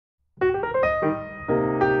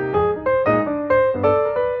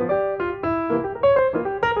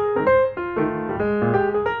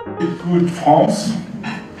Good France,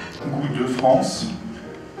 Good de France,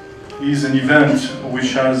 is an event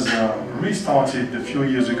which has restarted a few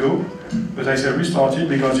years ago, but I say restarted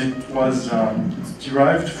because it was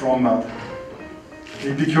derived from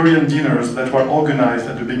Epicurean dinners that were organized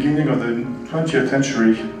at the beginning of the 20th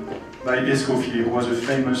century by Escoffier, who was a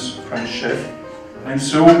famous French chef. And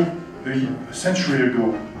so, a century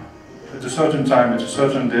ago, at a certain time, at a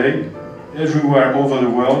certain day, everywhere over the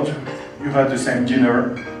world, you had the same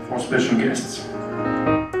dinner for special guests.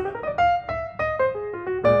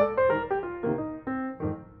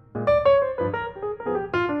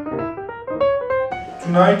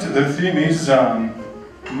 Tonight, the theme is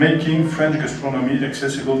making French gastronomy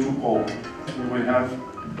accessible to all. We will have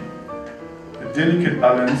a delicate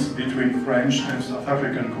balance between French and South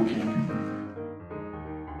African cooking.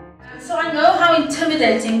 So I know how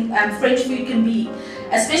intimidating French food can be,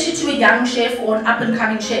 especially to a young chef or an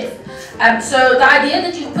up-and-coming chef. So the idea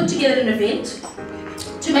that you've put together an event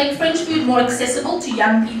to make French food more accessible to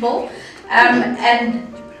young people, and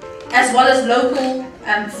as well as local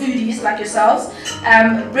foodies like yourselves,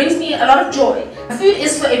 brings me a lot of joy. Food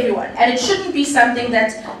is for everyone, and it shouldn't be something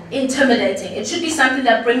that's intimidating. It should be something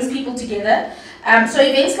that brings people together. So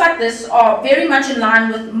events like this are very much in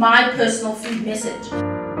line with my personal food message.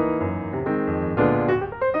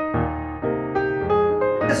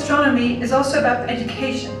 Gastronomy is also about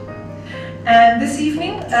education. And this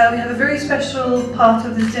evening we have a very special part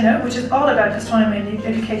of this dinner which is all about gastronomy and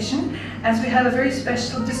education, as we have a very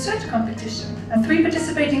special dessert competition. And 3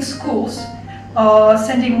 participating schools are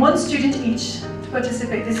sending 1 student each to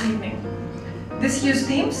participate this evening. This year's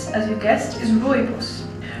themes, as you guessed, is rooibos.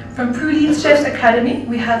 From Pruline's Chef's Academy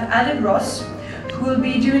we have Alan Ross, who will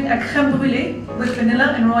be doing a crème brûlée with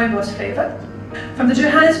vanilla and rooibos flavor. From the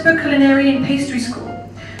Johannesburg Culinary and Pastry School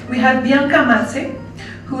we have Bianca Matze,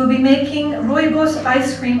 who will be making rooibos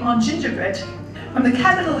ice cream on gingerbread. From the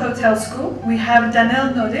Capital Hotel School, we have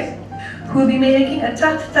Danelle Node, who will be making a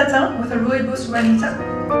tarte tatin with a rooibos ranita.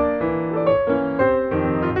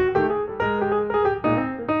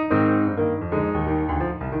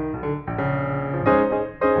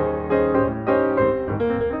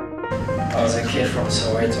 I was a kid from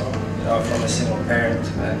Soweto, from a single parent,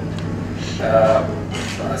 and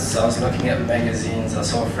so I was looking at magazines. I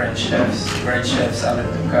saw French chefs, great chefs, Alain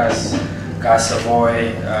Ducasse, Guy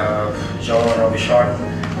Savoy, Jean Robichon,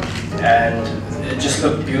 and it just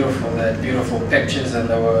looked beautiful. They had beautiful pictures, and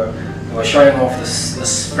they were showing off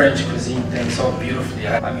this French cuisine thing so beautifully.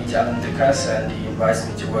 I meet Alain Ducasse, and he invites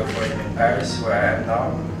me to work for him in Paris, where I am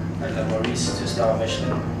now, at Le Maurice 2-star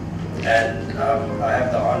Michelin, and I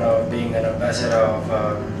have the honor of being an ambassador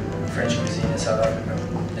of French cuisine in South Africa.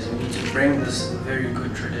 We need to bring this very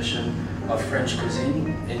good tradition of French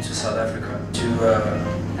cuisine into South Africa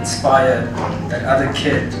to inspire that other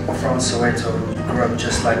kid from Soweto who grew up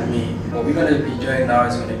just like me. What we're going to be doing now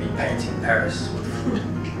is going to be painting Paris with food,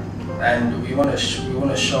 and we want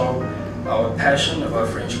to show our passion about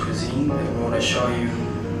French cuisine, and we want to show you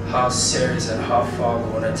how serious and how far we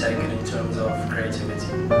want to take it in terms of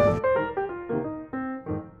creativity.